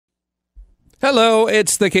Hello,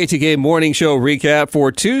 it's the KTK Morning Show recap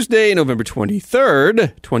for Tuesday, November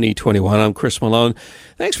 23rd, 2021. I'm Chris Malone.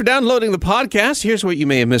 Thanks for downloading the podcast. Here's what you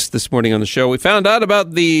may have missed this morning on the show. We found out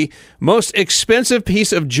about the most expensive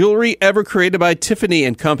piece of jewelry ever created by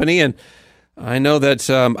Tiffany & Company, and I know that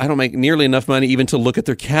I don't make nearly enough money even to look at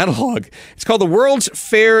their catalog. It's called the World's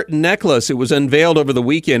Fair Necklace. It was unveiled over the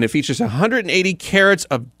weekend. It features 180 carats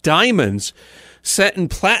of diamonds set in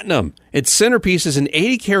platinum. Its centerpiece is an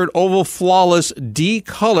 80-carat oval flawless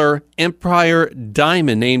D-color Empire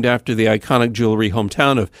diamond named after the iconic jewelry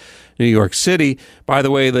hometown of New York City. By the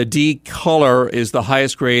way, the D-color is the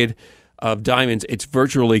highest grade of diamonds. It's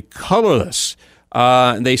virtually colorless.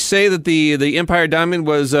 They say that the Empire diamond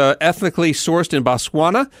was ethnically sourced in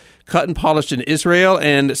Botswana, cut and polished in Israel,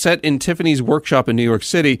 and set in Tiffany's workshop in New York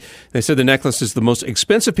City. They said the necklace is the most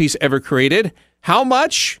expensive piece ever created. How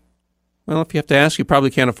much? Well, if you have to ask, you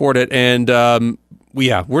probably can't afford it. And, we're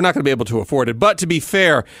not going to be able to afford it. But to be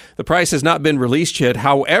fair, the price has not been released yet.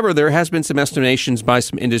 However, there has been some estimations by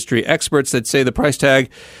some industry experts that say the price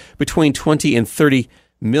tag between $20 and $30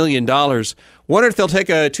 million. Wonder if they'll take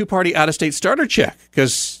a two-party out-of-state starter check.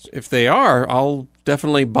 Because if they are, I'll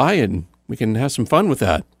definitely buy it. And we can have some fun with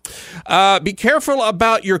that. Be careful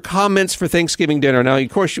about your comments for Thanksgiving dinner. Now, of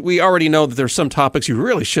course, we already know that there's some topics you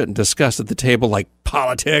really shouldn't discuss at the table, like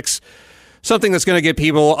politics. Something that's going to get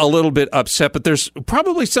people a little bit upset, but there's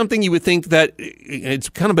probably something you would think that it's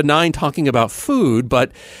kind of benign talking about food,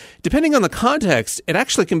 but depending on the context, it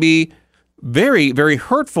actually can be very, very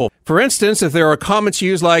hurtful. For instance, if there are comments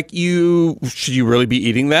used like, should you really be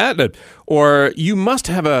eating that? Or you must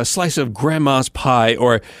have a slice of grandma's pie,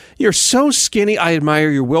 or you're so skinny, I admire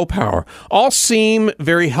your willpower. All seem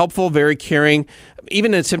very helpful, very caring,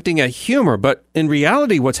 even attempting at humor. But in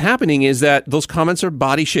reality, what's happening is that those comments are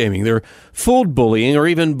body shaming. They're food bullying, or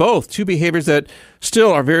even both, two behaviors that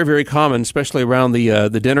still are very, very common, especially around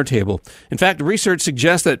the dinner table. In fact, research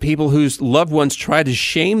suggests that people whose loved ones try to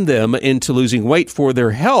shame them into losing weight for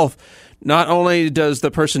their health, not only does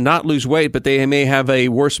the person not lose weight, but they may have a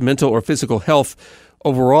worse mental or physical health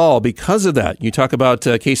overall because of that. You talk about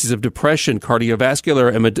cases of depression,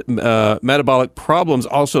 cardiovascular, and metabolic problems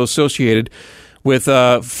also associated with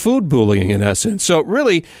food bullying, in essence. So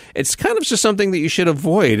really, it's kind of just something that you should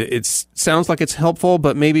avoid. It sounds like it's helpful,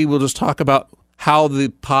 but maybe we'll just talk about how the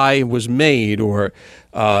pie was made, or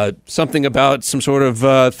something about some sort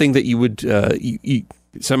of thing that you would eat,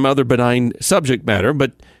 some other benign subject matter,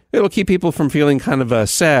 but it'll keep people from feeling kind of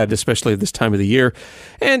sad, especially at this time of the year.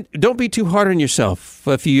 And don't be too hard on yourself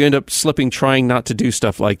if you end up slipping, trying not to do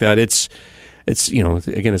stuff like that. It's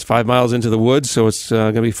again, it's 5 miles into the woods, so it's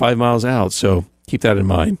going to be 5 miles out. So keep that in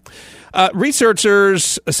mind.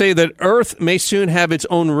 Researchers say that Earth may soon have its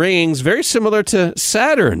own rings, very similar to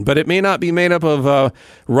Saturn, but it may not be made up of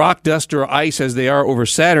rock, dust, or ice as they are over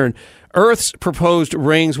Saturn. Earth's proposed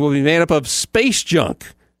rings will be made up of space junk.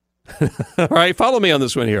 All right, follow me on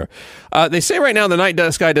this one here. They say right now the night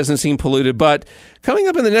sky doesn't seem polluted, but coming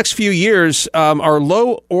up in the next few years, our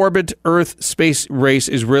low-orbit Earth space race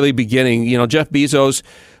is really beginning. You know, Jeff Bezos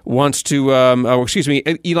wants to,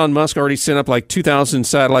 Elon Musk already sent up like 2,000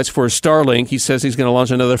 satellites for Starlink. He says he's going to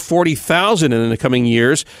launch another 40,000 in the coming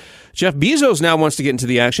years. Jeff Bezos now wants to get into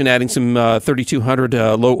the action, adding some 3,200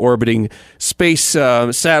 low-orbiting space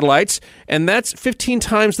satellites, and that's 15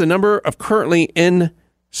 times the number of currently in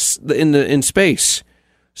space.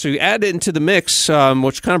 So you add it into the mix,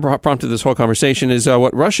 which kind of prompted this whole conversation, is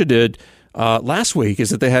what Russia did last week,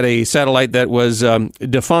 is that they had a satellite that was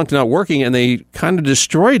defunct, not working, and they kind of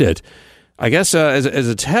destroyed it, I guess, as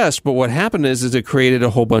a test. But what happened is it created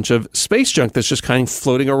a whole bunch of space junk that's just kind of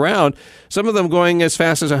floating around, some of them going as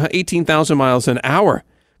fast as 18,000 miles an hour.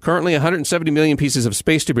 Currently 170 million pieces of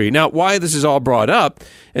space debris. Now, why this is all brought up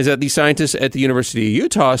is that these scientists at the University of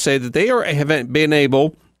Utah say that they have been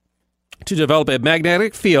able to develop a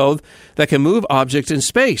magnetic field that can move objects in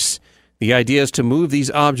space. The idea is to move these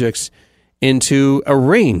objects into a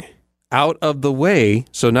ring out of the way,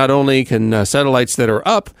 so not only can satellites that are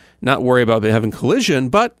up not worry about having collision,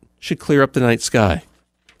 but should clear up the night sky.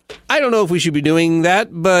 I don't know if we should be doing that,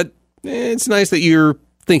 but it's nice that you're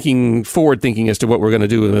forward-thinking as to what we're going to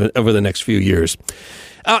do over the next few years.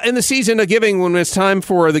 In the season of giving, when it's time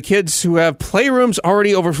for the kids who have playrooms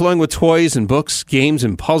already overflowing with toys and books, games,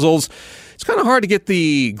 and puzzles, it's kind of hard to get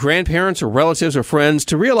the grandparents or relatives or friends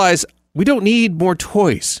to realize we don't need more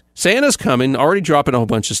toys. Santa's coming, already dropping a whole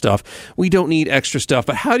bunch of stuff. We don't need extra stuff.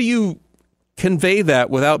 But how do you convey that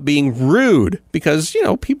without being rude? Because,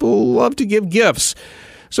 people love to give gifts.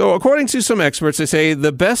 So according to some experts, they say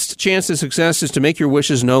the best chance of success is to make your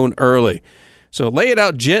wishes known early. So lay it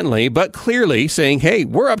out gently, but clearly saying, hey,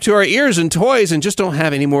 we're up to our ears in toys and just don't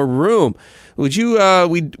have any more room. Would you,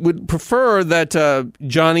 we would prefer that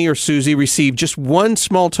Johnny or Susie receive just one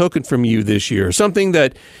small token from you this year, something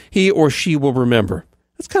that he or she will remember.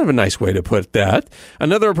 That's kind of a nice way to put that.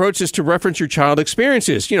 Another approach is to reference your child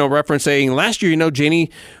experiences. Reference saying, last year,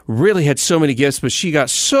 Janie really had so many gifts, but she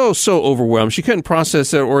got so overwhelmed. She couldn't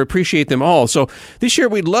process it or appreciate them all. So this year,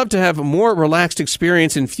 we'd love to have a more relaxed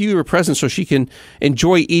experience and fewer presents so she can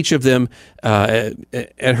enjoy each of them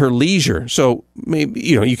at her leisure. So maybe,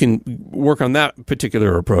 you can work on that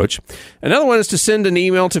particular approach. Another one is to send an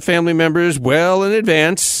email to family members well in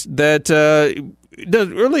advance that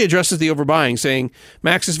really addresses the overbuying, saying,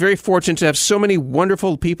 Max is very fortunate to have so many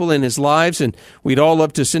wonderful people in his lives, and we'd all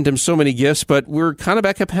love to send him so many gifts, but we're kind of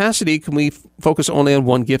at capacity. Can we focus only on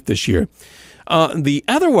one gift this year? The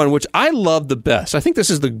other one, which I love the best, I think this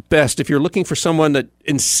is the best if you're looking for someone that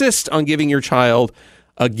insists on giving your child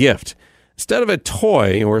a gift. Instead of a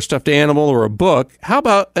toy or a stuffed animal or a book, how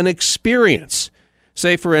about an experience?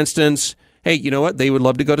 Say, for instance, hey, you know what? They would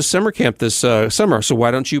love to go to summer camp this summer, so why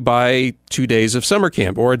don't you buy 2 days of summer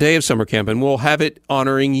camp or a day of summer camp, and we'll have it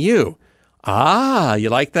honoring you. You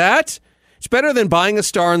like that? It's better than buying a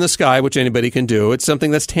star in the sky, which anybody can do. It's something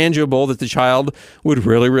that's tangible that the child would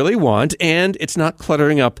really, really want, and it's not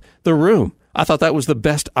cluttering up the room. I thought that was the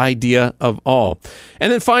best idea of all.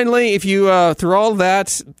 And then finally, if you, through all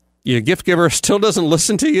that, your gift giver still doesn't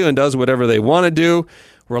listen to you and does whatever they want to do,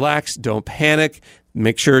 relax, don't panic.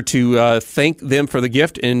 Make sure to thank them for the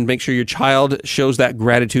gift and make sure your child shows that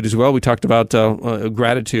gratitude as well. We talked about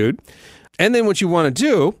gratitude. And then what you want to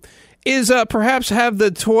do is perhaps have the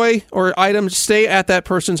toy or item stay at that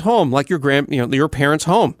person's home, like your parents'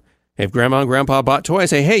 home. If grandma and grandpa bought toys,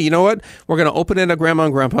 say, hey, you know what? We're going to open it at grandma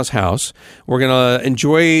and grandpa's house. We're going to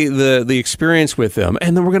enjoy the experience with them,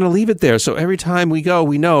 and then we're going to leave it there. So every time we go,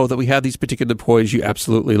 we know that we have these particular toys you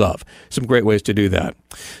absolutely love. Some great ways to do that.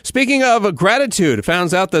 Speaking of gratitude, it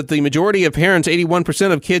found out that the majority of parents,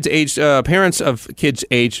 81% of parents of kids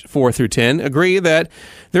aged 4 through 10, agree that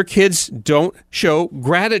their kids don't show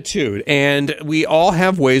gratitude. And we all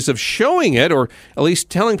have ways of showing it, or at least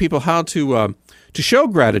telling people how to show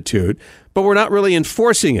gratitude, but we're not really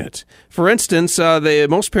enforcing it. For instance,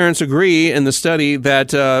 most parents agree in the study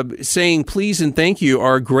that saying please and thank you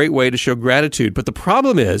are a great way to show gratitude. But the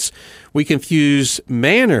problem is we confuse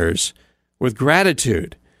manners with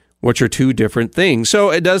gratitude, which are two different things.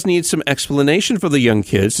 So it does need some explanation for the young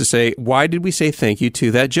kids to say, why did we say thank you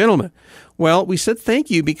to that gentleman? Well, we said thank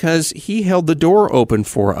you because he held the door open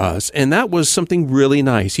for us, and that was something really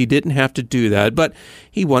nice. He didn't have to do that, but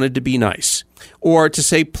he wanted to be nice. Or to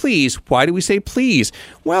say please. Why do we say please?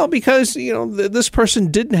 Well, because this person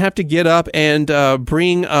didn't have to get up and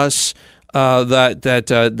bring us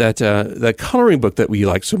that coloring book that we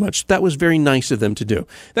like so much. That was very nice of them to do.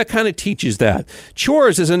 That kind of teaches that.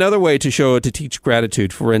 Chores is another way to teach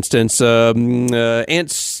gratitude. For instance,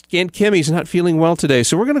 Aunt Kimmy's not feeling well today,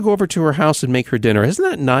 so we're going to go over to her house and make her dinner. Isn't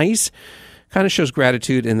that nice? Kind of shows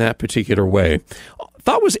gratitude in that particular way.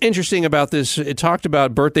 Thought was interesting about this, it talked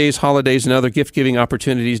about birthdays, holidays, and other gift-giving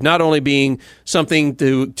opportunities, not only being something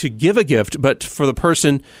to give a gift, but for the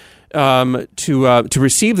person to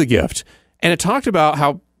receive the gift. And it talked about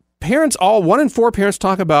how parents, 1 in 4 parents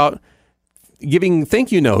talk about giving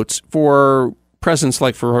thank you notes for presents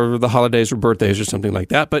like for the holidays or birthdays or something like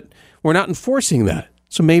that, but we're not enforcing that.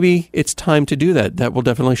 So maybe it's time to do that. That will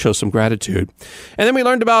definitely show some gratitude. And then we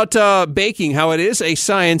learned about baking, how it is a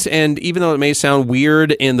science, and even though it may sound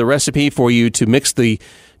weird in the recipe for you to mix the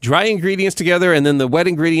dry ingredients together and then the wet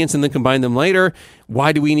ingredients and then combine them later,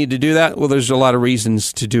 why do we need to do that? Well, there's a lot of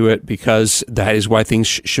reasons to do it, because that is why things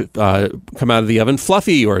should come out of the oven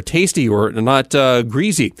fluffy or tasty or not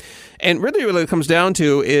greasy. And really what it comes down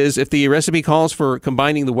to is if the recipe calls for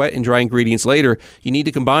combining the wet and dry ingredients later, you need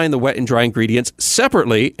to combine the wet and dry ingredients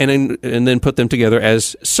separately and then put them together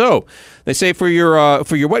as so. They say for your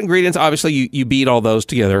wet ingredients, obviously you beat all those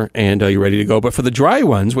together and you're ready to go. But for the dry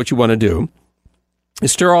ones, what you want to do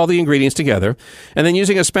is stir all the ingredients together, and then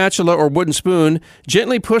using a spatula or wooden spoon,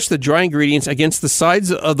 gently push the dry ingredients against the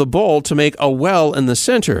sides of the bowl to make a well in the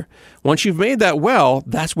center. Once you've made that well,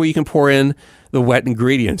 that's where you can pour in the wet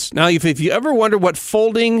ingredients. Now, if you ever wonder what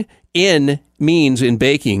folding in means in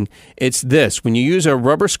baking, it's this. When you use a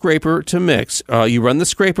rubber scraper to mix, you run the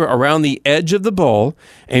scraper around the edge of the bowl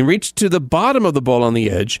and reach to the bottom of the bowl on the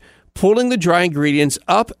edge, pulling the dry ingredients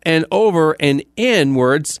up and over and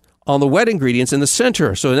inwards on the wet ingredients in the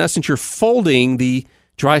center. So in essence, you're folding the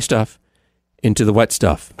dry stuff into the wet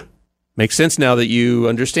stuff. Makes sense now that you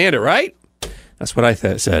understand it, right? That's what I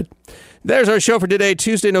said. There's our show for today,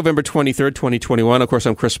 Tuesday, November 23rd, 2021. Of course,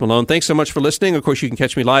 I'm Chris Malone. Thanks so much for listening. Of course, you can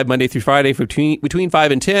catch me live Monday through Friday between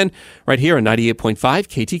 5 and 10 right here on 98.5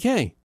 KTK.